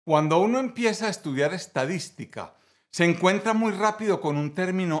Cuando uno empieza a estudiar estadística, se encuentra muy rápido con un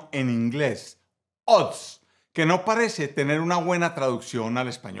término en inglés, odds, que no parece tener una buena traducción al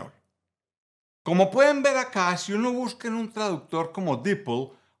español. Como pueden ver acá, si uno busca en un traductor como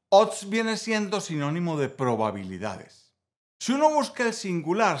DeepL, odds viene siendo sinónimo de probabilidades. Si uno busca el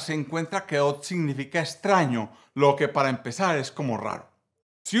singular, se encuentra que odds significa extraño, lo que para empezar es como raro.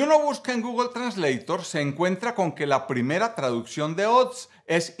 Si uno busca en Google Translator, se encuentra con que la primera traducción de odds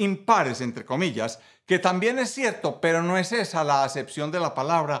es impares, entre comillas, que también es cierto, pero no es esa la acepción de la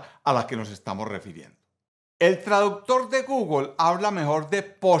palabra a la que nos estamos refiriendo. El traductor de Google habla mejor de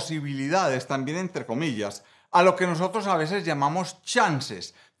posibilidades, también entre comillas, a lo que nosotros a veces llamamos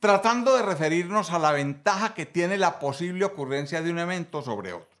chances, tratando de referirnos a la ventaja que tiene la posible ocurrencia de un evento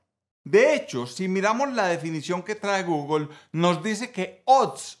sobre otro. De hecho, si miramos la definición que trae Google, nos dice que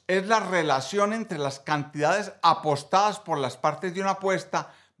odds es la relación entre las cantidades apostadas por las partes de una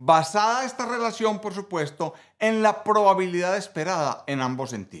apuesta, basada esta relación, por supuesto, en la probabilidad esperada en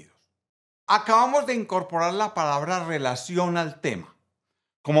ambos sentidos. Acabamos de incorporar la palabra relación al tema.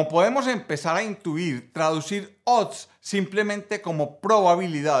 Como podemos empezar a intuir, traducir odds simplemente como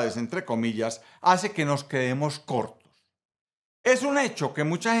probabilidades, entre comillas, hace que nos quedemos cortos. Es un hecho que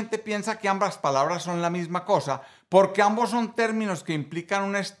mucha gente piensa que ambas palabras son la misma cosa porque ambos son términos que implican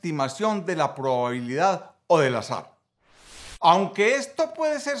una estimación de la probabilidad o del azar. Aunque esto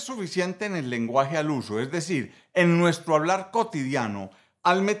puede ser suficiente en el lenguaje al uso, es decir, en nuestro hablar cotidiano,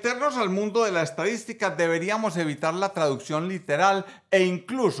 al meternos al mundo de la estadística deberíamos evitar la traducción literal e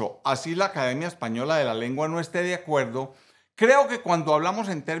incluso, así la Academia Española de la Lengua no esté de acuerdo, creo que cuando hablamos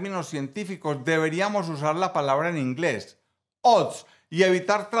en términos científicos deberíamos usar la palabra en inglés, odds, y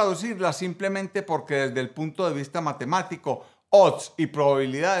evitar traducirla simplemente porque desde el punto de vista matemático, odds y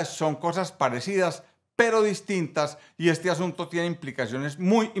probabilidades son cosas parecidas pero distintas y este asunto tiene implicaciones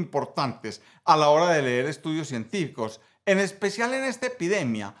muy importantes a la hora de leer estudios científicos, en especial en esta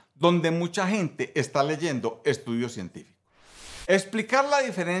epidemia donde mucha gente está leyendo estudios científicos. Explicar la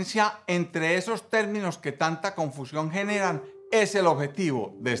diferencia entre esos términos que tanta confusión generan es el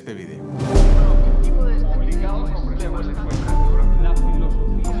objetivo de este video.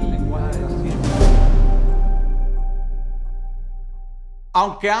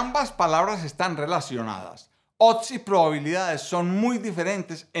 Aunque ambas palabras están relacionadas, odds y probabilidades son muy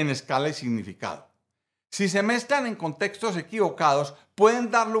diferentes en escala y significado. Si se mezclan en contextos equivocados, pueden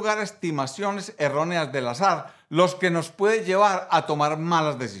dar lugar a estimaciones erróneas del azar, los que nos puede llevar a tomar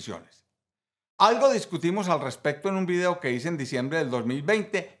malas decisiones. Algo discutimos al respecto en un video que hice en diciembre del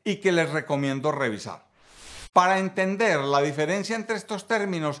 2020 y que les recomiendo revisar. Para entender la diferencia entre estos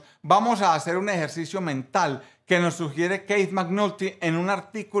términos, vamos a hacer un ejercicio mental que nos sugiere Keith McNulty en un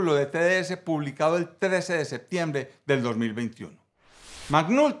artículo de TDS publicado el 13 de septiembre del 2021.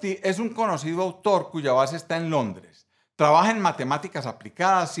 McNulty es un conocido autor cuya base está en Londres. Trabaja en matemáticas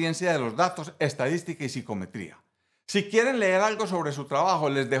aplicadas, ciencia de los datos, estadística y psicometría. Si quieren leer algo sobre su trabajo,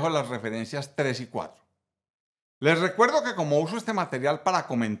 les dejo las referencias 3 y 4. Les recuerdo que como uso este material para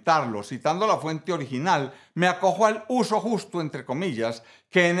comentarlo, citando la fuente original, me acojo al uso justo, entre comillas,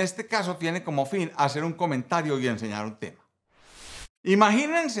 que en este caso tiene como fin hacer un comentario y enseñar un tema.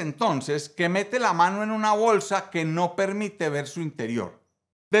 Imagínense entonces que mete la mano en una bolsa que no permite ver su interior.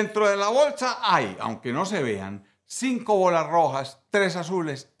 Dentro de la bolsa hay, aunque no se vean, 5 bolas rojas, 3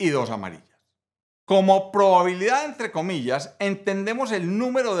 azules y 2 amarillas. Como probabilidad, entre comillas, entendemos el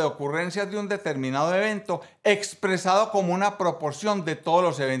número de ocurrencias de un determinado evento expresado como una proporción de todos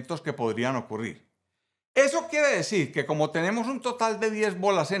los eventos que podrían ocurrir. Eso quiere decir que como tenemos un total de 10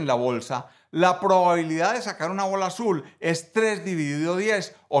 bolas en la bolsa, la probabilidad de sacar una bola azul es 3 dividido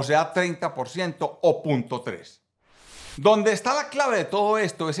 10, o sea 30% o 0.3. Donde está la clave de todo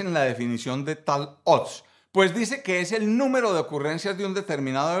esto es en la definición de tal odds, pues dice que es el número de ocurrencias de un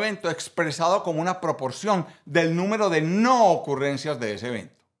determinado evento expresado como una proporción del número de no ocurrencias de ese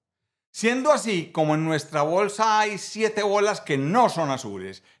evento. Siendo así, como en nuestra bolsa hay 7 bolas que no son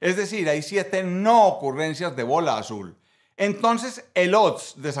azules, es decir, hay 7 no ocurrencias de bola azul, entonces el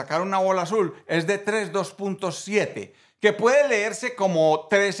odds de sacar una bola azul es de 3,2.7, que puede leerse como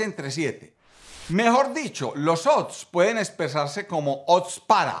 3 entre 7. Mejor dicho, los odds pueden expresarse como odds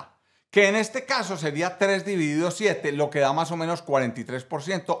para, que en este caso sería 3 dividido 7, lo que da más o menos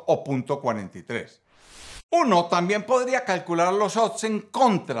 43% o 0.43. Uno también podría calcular los odds en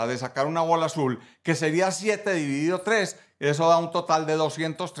contra de sacar una bola azul, que sería 7 dividido 3, eso da un total de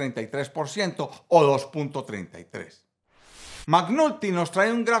 233% o 2.33. McNulty nos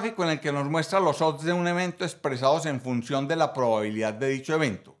trae un gráfico en el que nos muestra los odds de un evento expresados en función de la probabilidad de dicho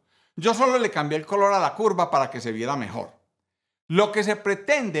evento. Yo solo le cambié el color a la curva para que se viera mejor. Lo que se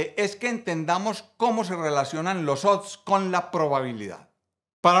pretende es que entendamos cómo se relacionan los odds con la probabilidad.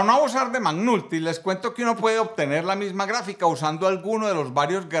 Para no abusar de McNulty, les cuento que uno puede obtener la misma gráfica usando alguno de los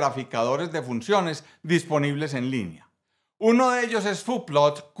varios graficadores de funciones disponibles en línea. Uno de ellos es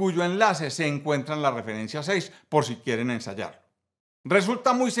Fooplot, cuyo enlace se encuentra en la referencia 6 por si quieren ensayarlo.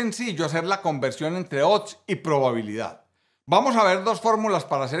 Resulta muy sencillo hacer la conversión entre odds y probabilidad. Vamos a ver dos fórmulas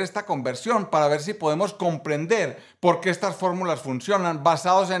para hacer esta conversión para ver si podemos comprender por qué estas fórmulas funcionan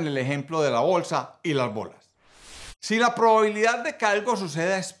basados en el ejemplo de la bolsa y las bolas. Si la probabilidad de que algo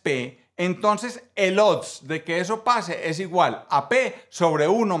suceda es P, entonces el odds de que eso pase es igual a P sobre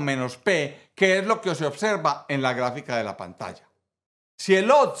 1 menos P, que es lo que se observa en la gráfica de la pantalla. Si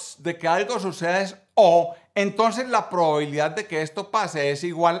el odds de que algo suceda es O, entonces la probabilidad de que esto pase es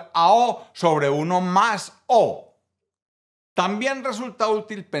igual a O sobre 1 más O. También resulta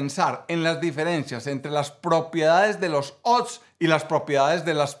útil pensar en las diferencias entre las propiedades de los odds y las propiedades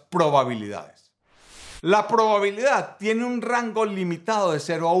de las probabilidades. La probabilidad tiene un rango limitado de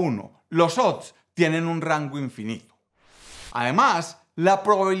 0 a 1. Los odds tienen un rango infinito. Además, la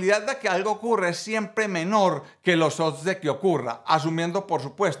probabilidad de que algo ocurra es siempre menor que los odds de que ocurra, asumiendo por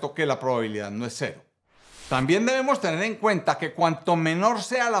supuesto que la probabilidad no es 0. También debemos tener en cuenta que cuanto menor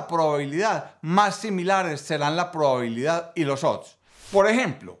sea la probabilidad, más similares serán la probabilidad y los odds. Por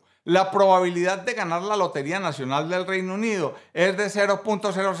ejemplo, la probabilidad de ganar la Lotería Nacional del Reino Unido es de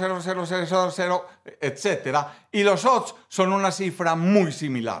 0.00000, etc. Y los odds son una cifra muy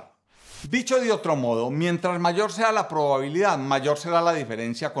similar. Dicho de otro modo, mientras mayor sea la probabilidad, mayor será la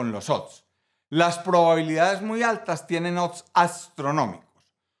diferencia con los odds. Las probabilidades muy altas tienen odds astronómicos.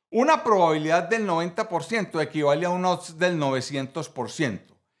 Una probabilidad del 90% equivale a un odds del 900%.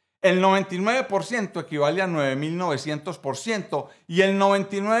 El 99% equivale a 9.900% y el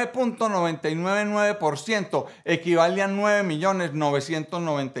 99.999% equivale a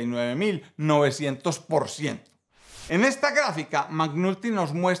 9.999.900%. En esta gráfica, McNulty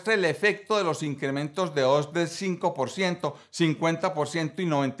nos muestra el efecto de los incrementos de odds del 5%, 50% y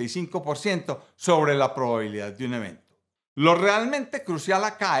 95% sobre la probabilidad de un evento. Lo realmente crucial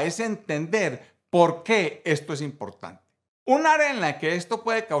acá es entender por qué esto es importante. Un área en la que esto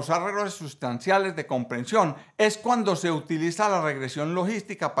puede causar errores sustanciales de comprensión es cuando se utiliza la regresión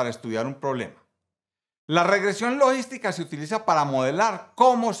logística para estudiar un problema. La regresión logística se utiliza para modelar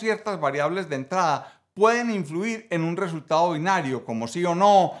cómo ciertas variables de entrada pueden influir en un resultado binario, como sí o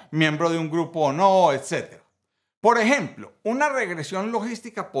no, miembro de un grupo o no, etc. Por ejemplo, una regresión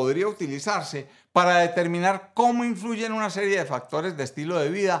logística podría utilizarse para determinar cómo influyen una serie de factores de estilo de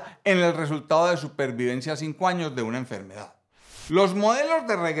vida en el resultado de supervivencia a 5 años de una enfermedad. Los modelos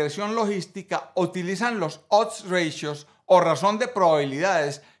de regresión logística utilizan los odds ratios o razón de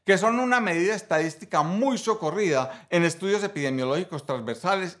probabilidades, que son una medida estadística muy socorrida en estudios epidemiológicos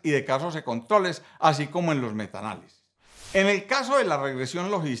transversales y de casos de controles, así como en los metaanálisis. En el caso de la regresión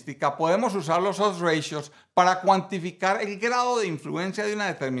logística, podemos usar los odds ratios para cuantificar el grado de influencia de una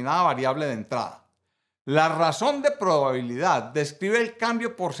determinada variable de entrada. La razón de probabilidad describe el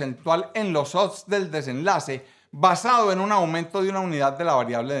cambio porcentual en los odds del desenlace basado en un aumento de una unidad de la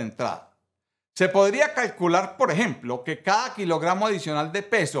variable de entrada. Se podría calcular, por ejemplo, que cada kilogramo adicional de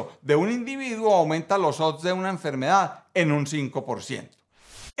peso de un individuo aumenta los odds de una enfermedad en un 5%.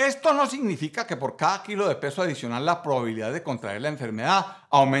 Esto no significa que por cada kilo de peso adicional la probabilidad de contraer la enfermedad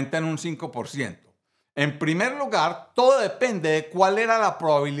aumenta en un 5%. En primer lugar, todo depende de cuál era la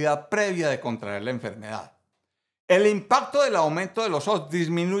probabilidad previa de contraer la enfermedad. El impacto del aumento de los odds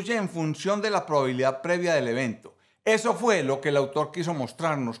disminuye en función de la probabilidad previa del evento. Eso fue lo que el autor quiso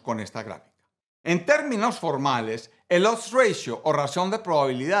mostrarnos con esta gráfica. En términos formales, el odds ratio o razón de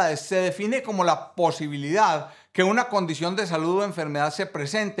probabilidades se define como la posibilidad que una condición de salud o enfermedad se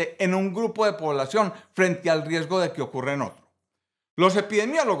presente en un grupo de población frente al riesgo de que ocurra en otro. Los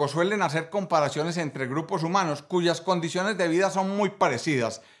epidemiólogos suelen hacer comparaciones entre grupos humanos cuyas condiciones de vida son muy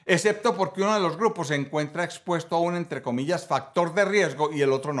parecidas, excepto porque uno de los grupos se encuentra expuesto a un, entre comillas, factor de riesgo y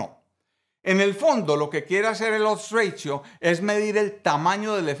el otro no. En el fondo, lo que quiere hacer el odds ratio es medir el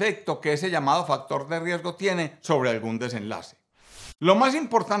tamaño del efecto que ese llamado factor de riesgo tiene sobre algún desenlace. Lo más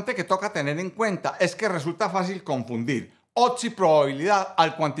importante que toca tener en cuenta es que resulta fácil confundir odds y probabilidad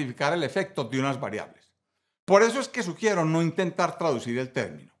al cuantificar el efecto de unas variables. Por eso es que sugiero no intentar traducir el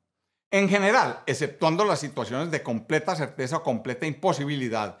término. En general, exceptuando las situaciones de completa certeza o completa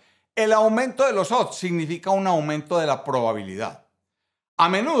imposibilidad, el aumento de los odds significa un aumento de la probabilidad. A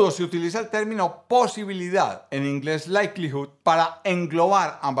menudo se utiliza el término posibilidad, en inglés likelihood, para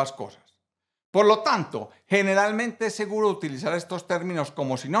englobar ambas cosas. Por lo tanto, generalmente es seguro utilizar estos términos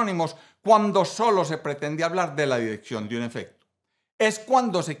como sinónimos cuando solo se pretende hablar de la dirección de un efecto. es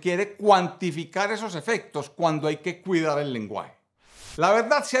cuando se quiere cuantificar esos efectos, cuando hay que cuidar el lenguaje. La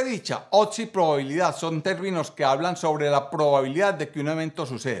verdad sea dicha, odds y probabilidad son términos que hablan sobre la probabilidad de que un evento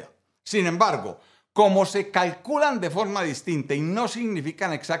suceda. Sin embargo, como se calculan de forma distinta y no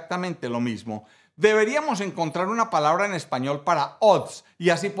significan exactamente lo mismo, deberíamos encontrar una palabra en español para odds y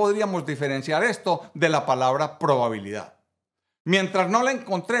así podríamos diferenciar esto de la palabra probabilidad. Mientras no la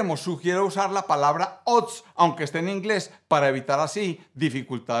encontremos, sugiero usar la palabra odds, aunque esté en inglés, para evitar así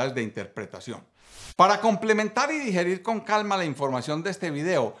dificultades de interpretación. Para complementar y digerir con calma la información de este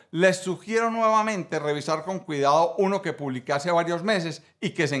video, les sugiero nuevamente revisar con cuidado uno que publiqué hace varios meses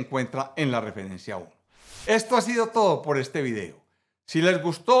y que se encuentra en la referencia 1. Esto ha sido todo por este video. Si les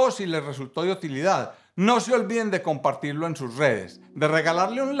gustó o si les resultó de utilidad, no se olviden de compartirlo en sus redes, de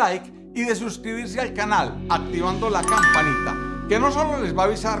regalarle un like y de suscribirse al canal activando la campanita, que no solo les va a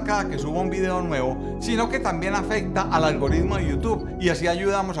avisar cada que suba un video nuevo, sino que también afecta al algoritmo de YouTube y así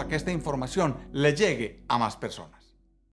ayudamos a que esta información le llegue a más personas.